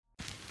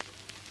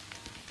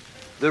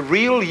The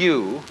real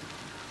you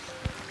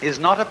is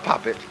not a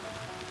puppet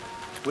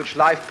which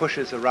life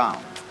pushes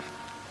around.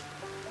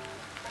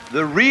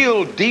 The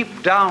real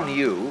deep down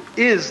you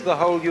is the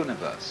whole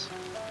universe.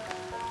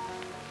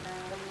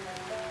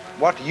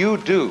 What you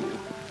do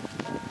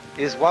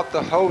is what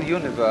the whole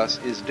universe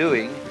is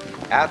doing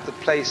at the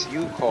place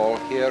you call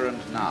here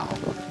and now.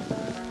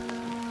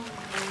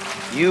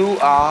 You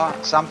are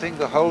something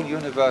the whole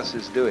universe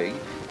is doing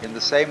in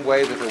the same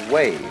way that a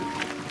wave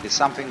is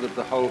something that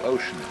the whole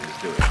ocean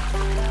is doing.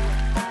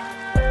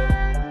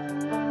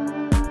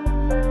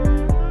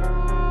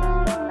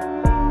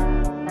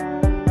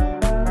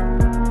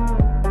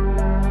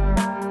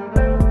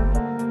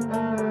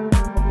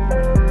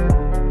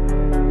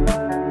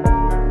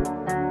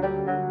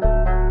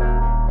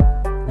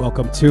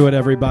 Welcome to it,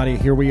 everybody.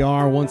 Here we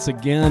are once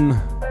again,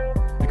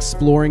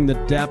 exploring the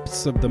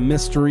depths of the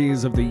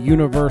mysteries of the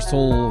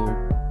universal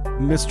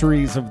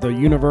mysteries of the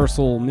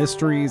universal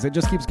mysteries. It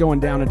just keeps going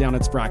down and down.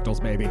 It's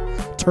fractals, baby.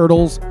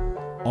 Turtles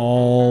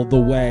all the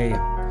way.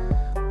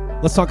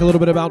 Let's talk a little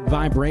bit about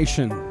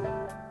vibration.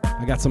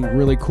 I got some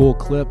really cool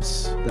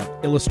clips that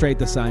illustrate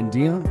this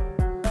idea,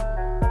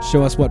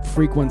 show us what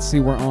frequency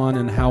we're on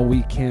and how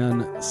we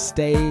can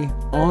stay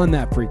on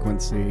that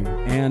frequency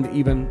and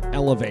even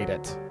elevate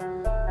it.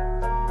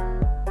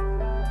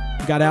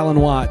 We got Alan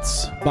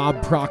Watts,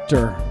 Bob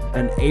Proctor,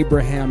 and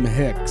Abraham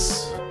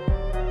Hicks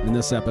in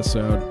this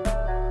episode.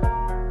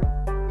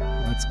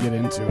 Let's get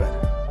into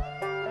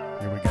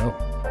it. Here we go.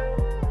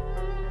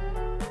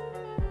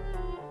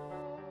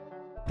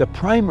 The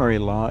primary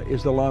law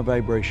is the law of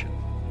vibration.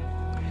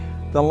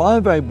 The law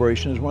of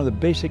vibration is one of the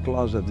basic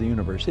laws of the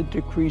universe. It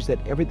decrees that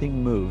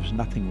everything moves,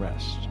 nothing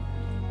rests.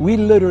 We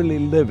literally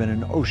live in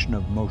an ocean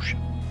of motion.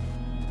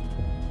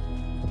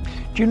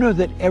 Do you know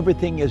that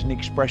everything is an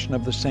expression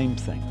of the same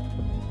thing?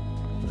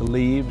 The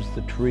leaves,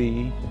 the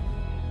tree,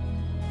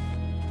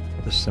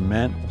 the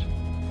cement,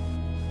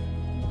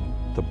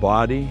 the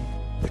body,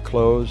 the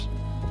clothes.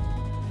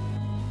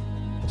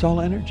 It's all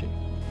energy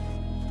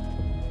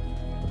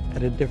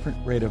at a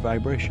different rate of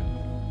vibration.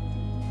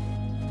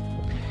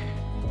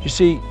 You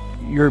see,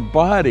 your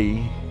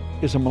body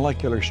is a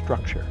molecular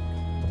structure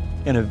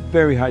in a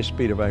very high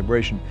speed of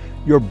vibration.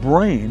 Your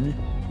brain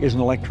is an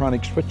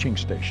electronic switching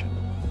station.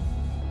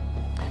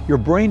 Your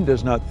brain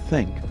does not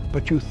think,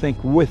 but you think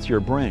with your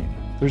brain.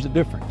 There's a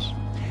difference.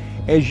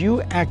 As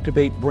you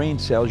activate brain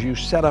cells, you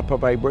set up a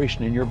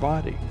vibration in your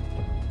body.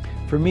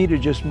 For me to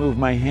just move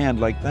my hand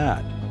like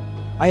that,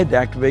 I had to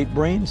activate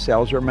brain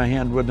cells or my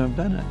hand wouldn't have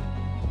done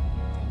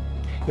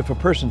it. If a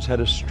person's had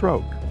a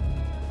stroke,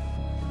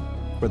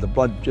 where the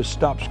blood just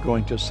stops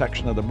going to a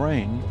section of the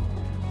brain,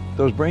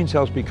 those brain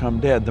cells become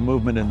dead. The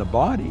movement in the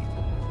body,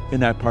 in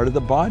that part of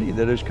the body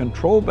that is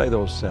controlled by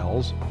those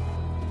cells,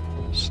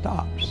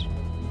 stops.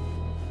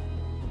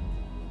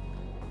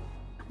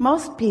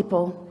 Most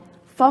people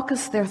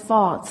focus their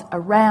thoughts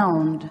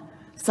around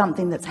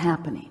something that's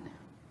happening.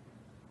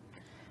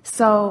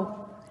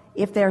 So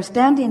if they're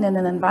standing in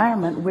an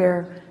environment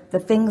where the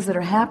things that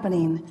are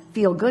happening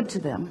feel good to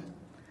them,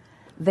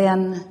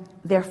 then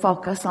their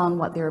focus on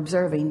what they're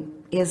observing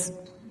is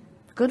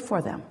good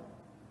for them.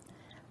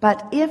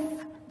 But if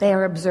they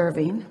are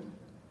observing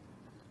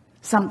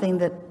something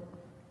that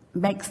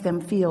makes them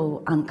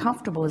feel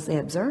uncomfortable as they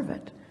observe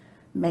it,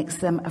 makes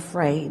them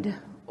afraid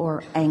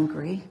or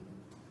angry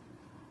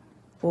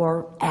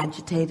or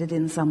agitated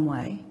in some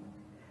way,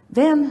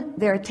 then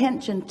their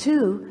attention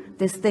to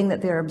this thing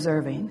that they're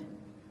observing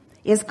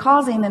is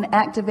causing an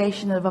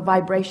activation of a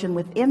vibration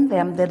within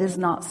them that is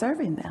not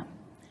serving them.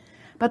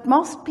 But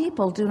most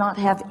people do not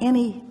have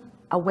any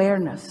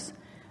awareness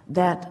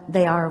that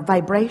they are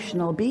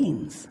vibrational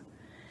beings,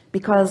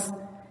 because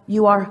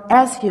you are,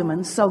 as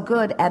humans, so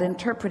good at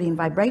interpreting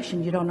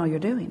vibration, you don't know you're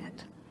doing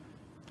it.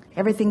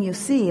 Everything you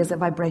see is a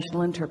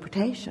vibrational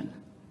interpretation.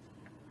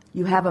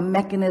 You have a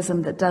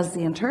mechanism that does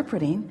the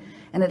interpreting,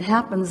 and it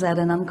happens at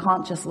an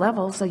unconscious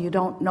level, so you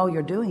don't know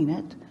you're doing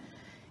it.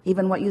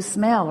 Even what you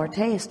smell or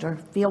taste or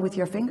feel with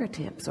your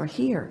fingertips or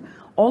hear,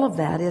 all of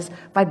that is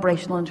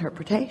vibrational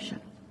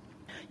interpretation.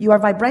 You are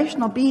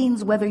vibrational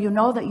beings whether you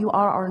know that you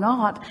are or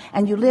not,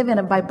 and you live in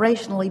a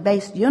vibrationally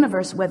based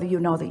universe whether you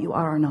know that you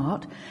are or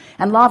not.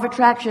 And law of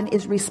attraction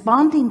is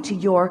responding to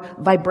your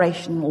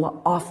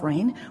vibrational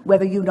offering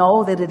whether you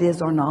know that it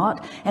is or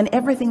not. And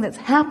everything that's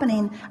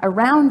happening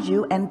around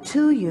you and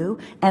to you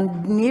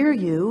and near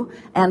you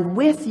and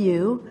with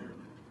you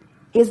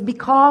is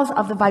because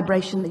of the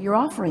vibration that you're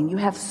offering. You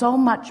have so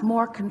much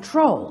more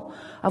control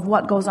of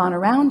what goes on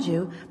around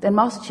you than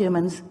most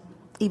humans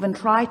even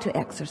try to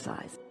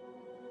exercise.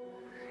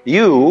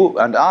 You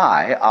and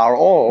I are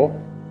all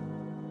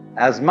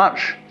as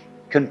much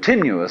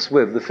continuous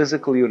with the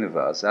physical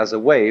universe as a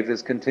wave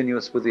is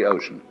continuous with the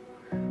ocean.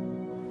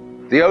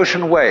 The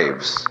ocean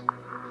waves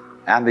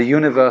and the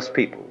universe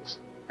peoples.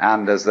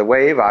 And as the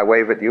wave, I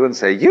wave at you and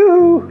say,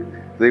 you!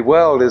 The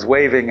world is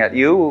waving at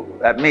you,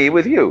 at me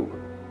with you.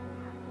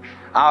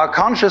 Our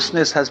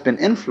consciousness has been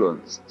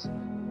influenced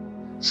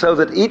so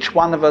that each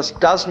one of us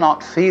does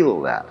not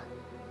feel that.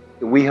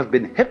 We have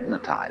been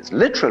hypnotized,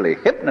 literally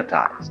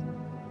hypnotized,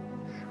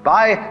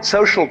 by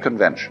social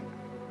convention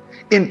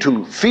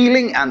into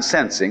feeling and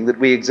sensing that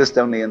we exist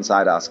only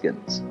inside our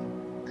skins,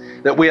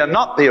 that we are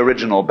not the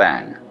original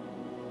bang,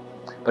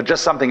 but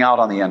just something out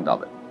on the end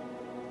of it.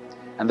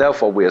 And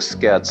therefore we are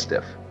scared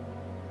stiff.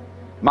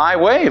 My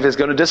wave is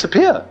going to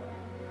disappear,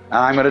 and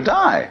I'm going to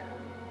die.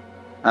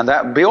 And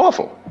that would be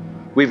awful.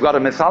 We've got a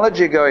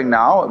mythology going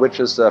now, which,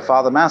 as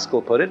Father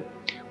Maskell put it,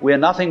 we're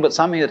nothing but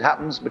something that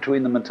happens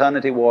between the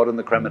maternity ward and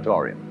the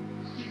crematorium.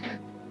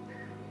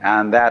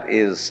 And that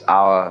is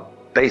our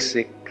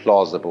basic,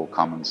 plausible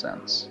common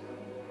sense.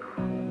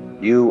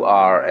 You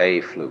are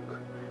a fluke.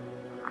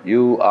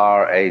 You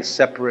are a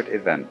separate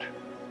event.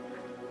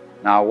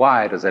 Now,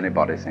 why does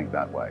anybody think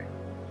that way?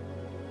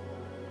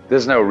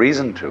 There's no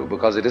reason to,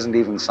 because it isn't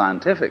even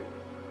scientific.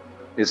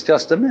 It's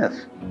just a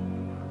myth.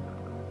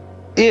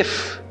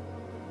 If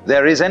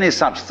there is any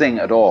such thing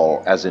at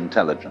all as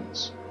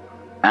intelligence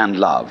and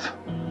love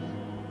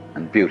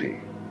and beauty,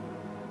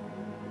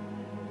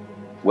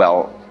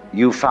 well,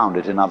 you found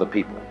it in other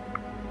people.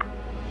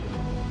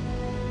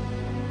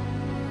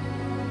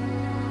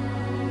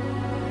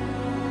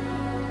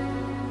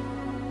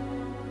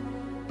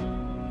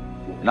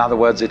 In other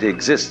words, it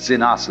exists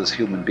in us as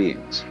human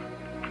beings.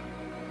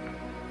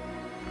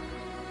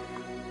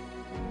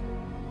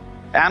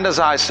 And as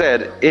I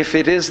said, if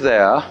it is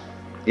there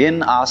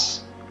in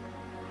us,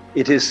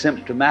 it is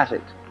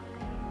symptomatic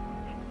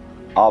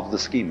of the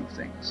scheme of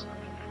things.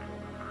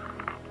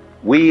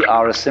 We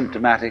are as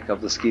symptomatic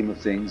of the scheme of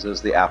things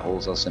as the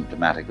apples are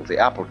symptomatic of the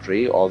apple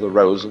tree or the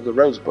rose of the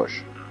rose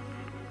bush.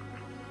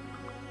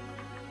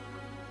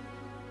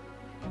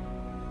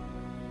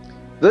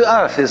 The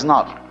earth is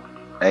not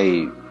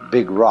a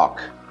big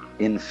rock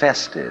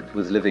infested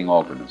with living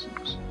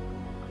organisms,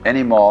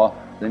 any more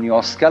than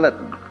your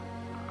skeleton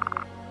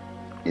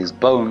is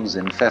bones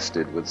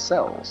infested with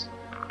cells.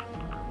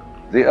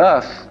 The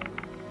earth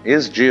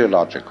is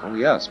geological,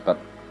 yes, but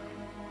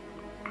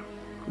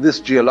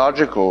this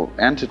geological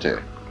entity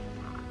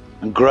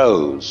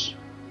grows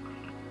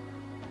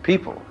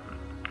people.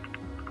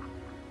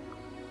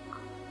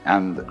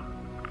 And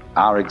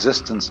our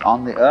existence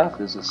on the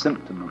earth is a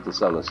symptom of the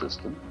solar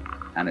system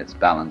and its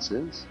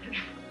balances,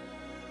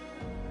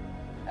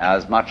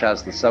 as much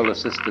as the solar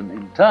system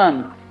in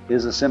turn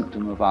is a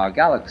symptom of our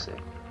galaxy.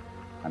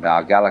 And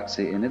our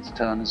galaxy in its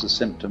turn is a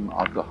symptom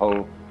of the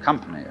whole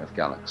company of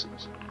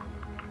galaxies.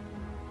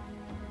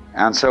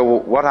 And so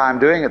what I'm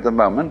doing at the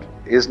moment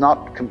is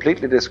not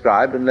completely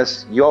described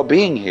unless your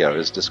being here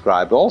is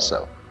described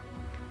also.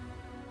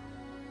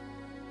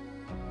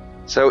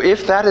 So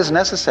if that is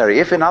necessary,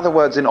 if in other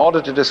words, in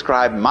order to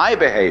describe my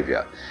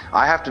behavior,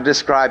 I have to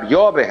describe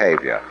your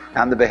behavior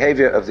and the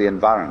behavior of the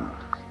environment,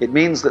 it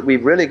means that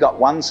we've really got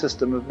one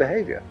system of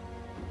behavior.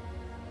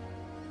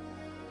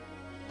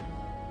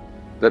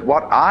 That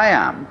what I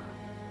am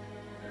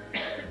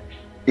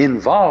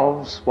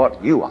involves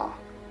what you are.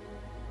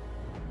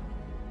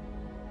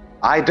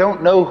 I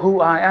don't know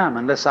who I am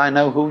unless I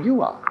know who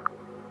you are.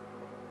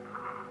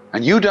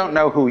 And you don't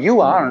know who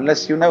you are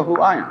unless you know who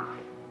I am.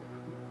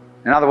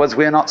 In other words,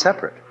 we're not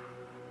separate.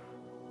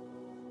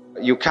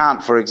 You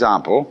can't, for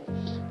example,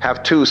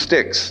 have two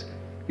sticks.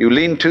 You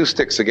lean two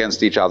sticks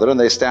against each other and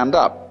they stand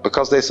up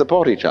because they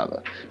support each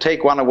other.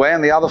 Take one away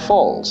and the other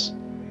falls.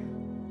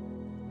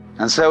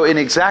 And so in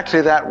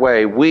exactly that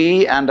way,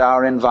 we and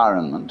our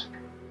environment,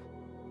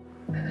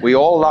 we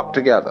all lock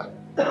together.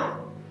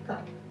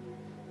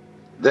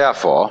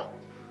 Therefore,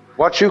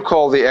 what you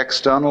call the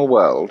external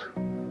world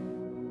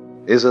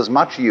is as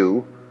much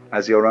you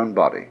as your own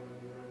body.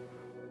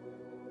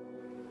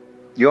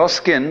 Your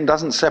skin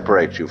doesn't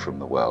separate you from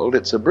the world,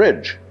 it's a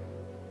bridge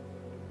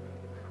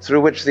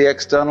through which the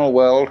external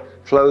world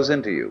flows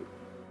into you.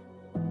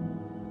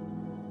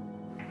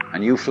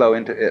 And you flow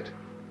into it.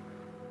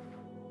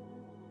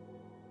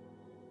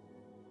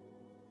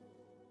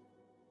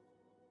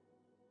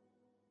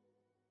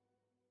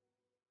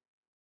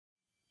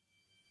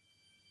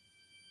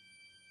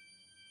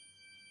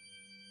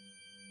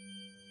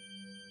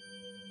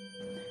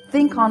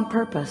 Think on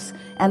purpose,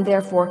 and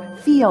therefore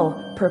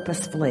feel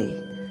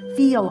purposefully.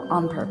 Feel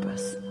on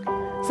purpose.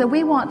 So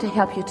we want to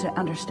help you to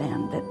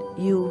understand that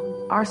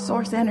you are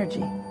source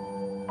energy.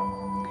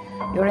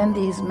 You're in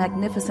these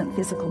magnificent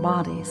physical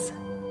bodies.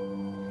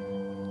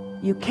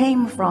 You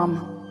came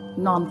from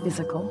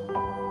non-physical.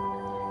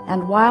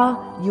 And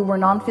while you were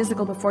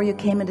non-physical before you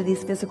came into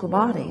these physical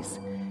bodies,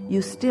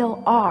 you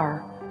still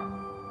are,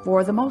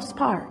 for the most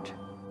part,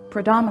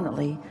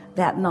 predominantly,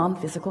 that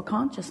non-physical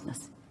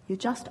consciousness. You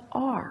just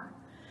are.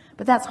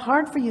 But that's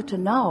hard for you to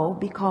know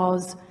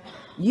because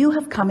you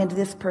have come into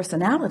this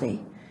personality,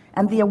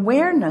 and the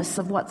awareness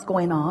of what's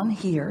going on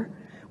here,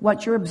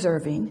 what you're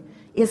observing,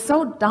 is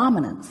so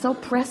dominant, so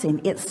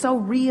pressing. It's so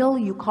real,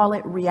 you call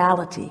it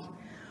reality.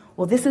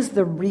 Well, this is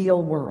the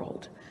real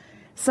world.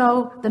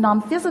 So the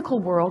non-physical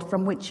world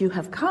from which you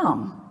have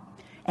come,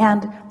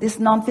 and this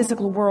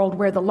non-physical world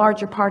where the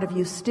larger part of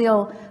you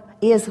still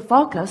is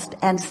focused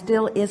and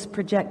still is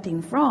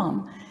projecting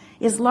from,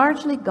 is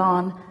largely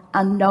gone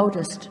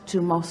unnoticed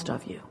to most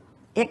of you,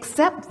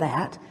 except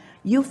that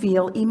you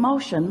feel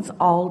emotions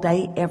all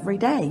day, every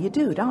day. You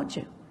do, don't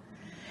you?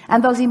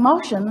 And those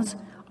emotions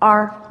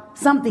are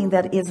something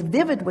that is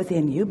vivid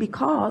within you,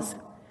 because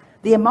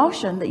the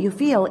emotion that you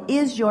feel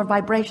is your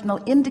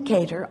vibrational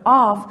indicator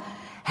of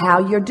how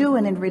you're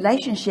doing in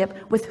relationship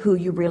with who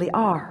you really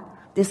are.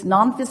 This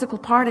non-physical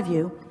part of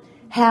you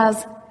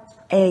has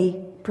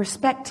a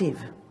perspective.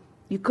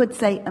 You could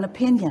say an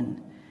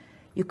opinion.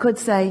 You could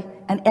say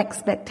an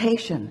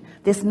expectation.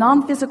 This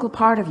non-physical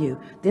part of you,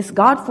 this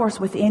God force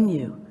within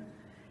you,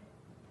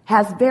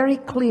 has very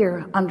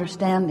clear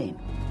understanding.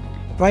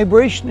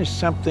 Vibration is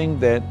something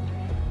that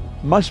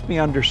must be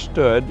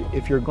understood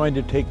if you're going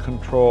to take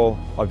control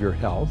of your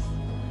health.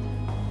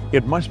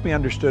 It must be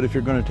understood if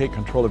you're going to take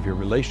control of your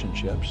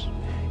relationships.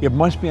 It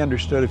must be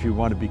understood if you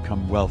want to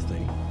become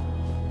wealthy.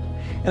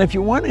 And if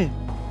you want to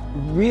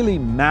really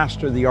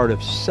master the art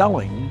of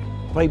selling,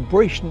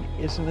 vibration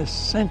is an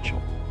essential.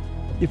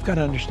 You've got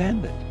to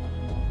understand it.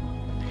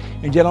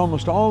 And yet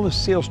almost all the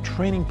sales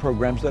training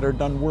programs that are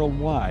done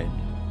worldwide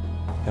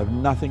have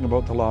nothing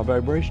about the law of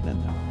vibration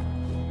in them.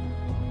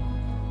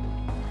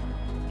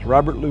 As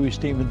Robert Louis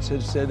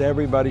Stevenson said,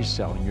 everybody's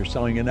selling. You're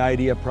selling an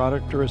idea, a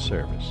product, or a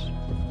service.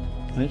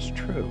 And it's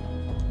true.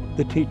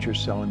 The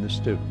teacher's selling the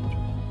student.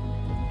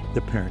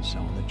 The parent's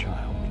selling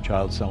the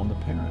child's selling the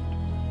parent.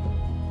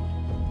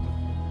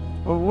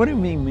 Well, what do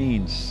we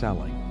mean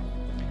selling?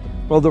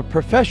 Well, the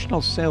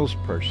professional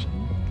salesperson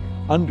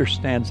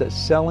understands that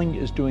selling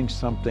is doing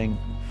something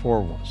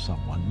for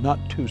someone, not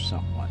to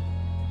someone.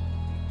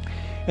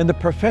 And the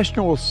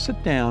professional will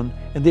sit down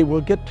and they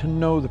will get to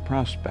know the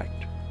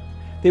prospect.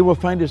 They will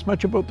find as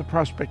much about the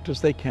prospect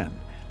as they can.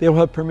 They'll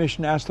have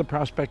permission to ask the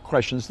prospect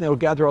questions. They'll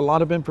gather a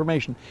lot of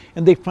information,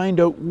 and they find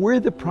out where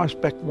the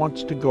prospect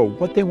wants to go,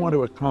 what they want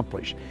to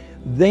accomplish.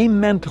 They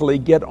mentally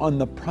get on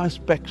the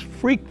prospect's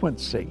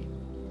frequency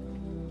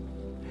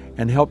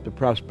and help the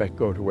prospect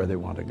go to where they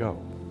want to go.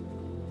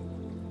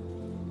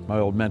 My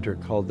old mentor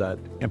called that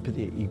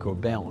empathy ego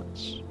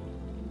balance,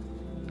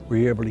 where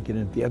you're able to get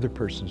into the other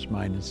person's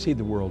mind and see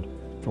the world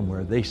from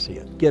where they see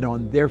it. Get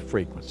on their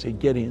frequency,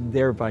 get in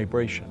their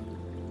vibration.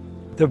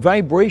 The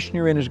vibration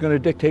you're in is going to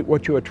dictate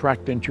what you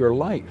attract into your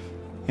life.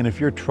 And if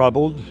you're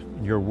troubled,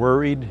 you're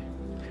worried,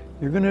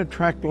 you're going to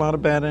attract a lot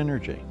of bad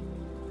energy.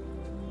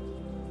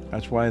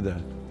 That's why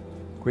the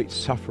great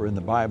sufferer in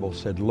the Bible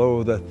said,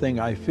 "Lo, the thing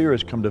I fear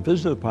has come to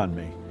visit upon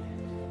me."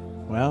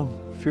 Well,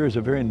 fear is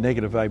a very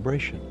negative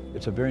vibration.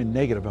 It's a very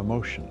negative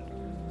emotion.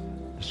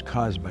 It's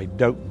caused by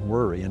doubt and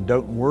worry, and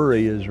doubt and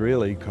worry is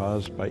really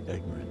caused by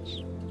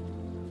ignorance.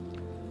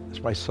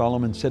 That's why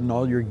Solomon said, "In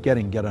all you're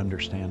getting, get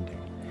understanding."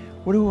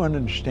 What do we want to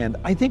understand?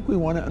 I think we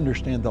want to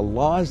understand the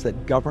laws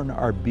that govern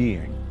our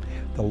being,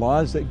 the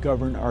laws that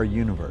govern our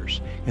universe.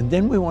 And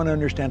then we want to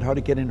understand how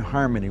to get in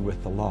harmony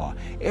with the law.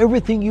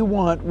 Everything you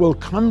want will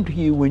come to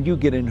you when you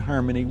get in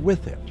harmony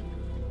with it.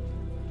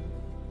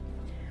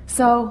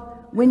 So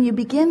when you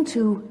begin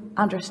to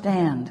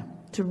understand,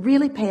 to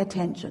really pay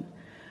attention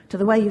to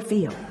the way you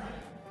feel,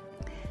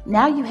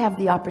 now you have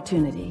the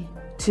opportunity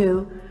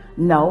to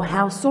know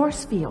how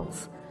Source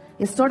feels.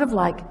 It's sort of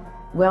like,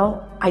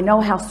 well, I know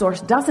how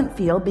Source doesn't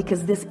feel,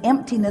 because this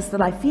emptiness that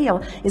I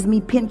feel is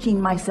me pinching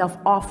myself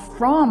off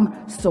from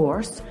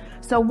Source.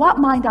 So what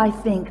might I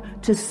think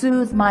to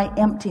soothe my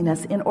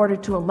emptiness in order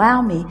to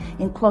allow me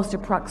in closer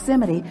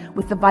proximity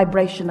with the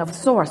vibration of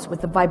Source, with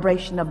the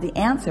vibration of the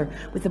answer,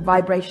 with the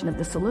vibration of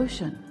the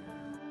solution?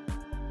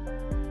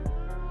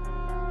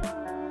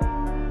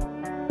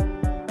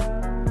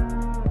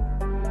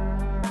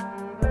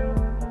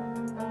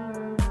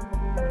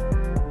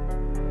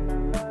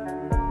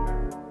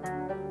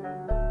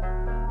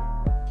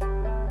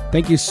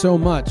 Thank you so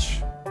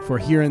much for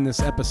hearing this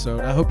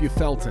episode. I hope you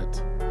felt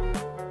it.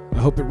 I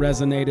hope it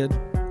resonated,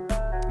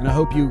 and I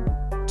hope you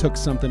took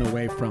something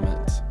away from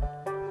it.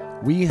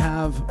 We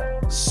have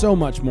so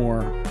much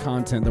more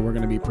content that we're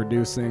going to be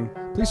producing.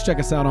 Please check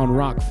us out on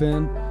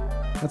Rockfin.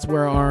 That's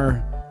where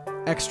our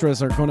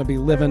extras are going to be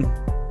living.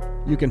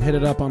 You can hit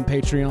it up on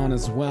Patreon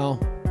as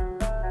well.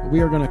 We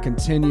are going to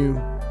continue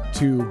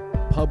to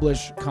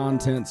publish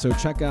content, so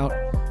check out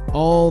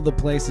all the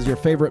places, your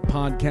favorite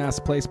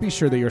podcast place. Be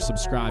sure that you're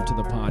subscribed to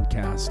the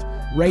podcast.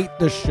 Rate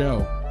the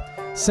show.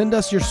 Send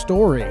us your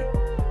story.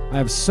 I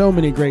have so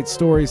many great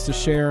stories to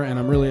share, and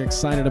I'm really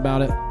excited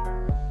about it.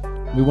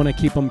 We want to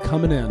keep them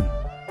coming in.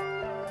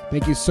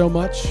 Thank you so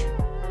much.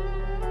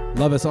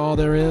 Love is all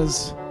there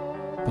is.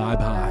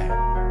 Bye-bye.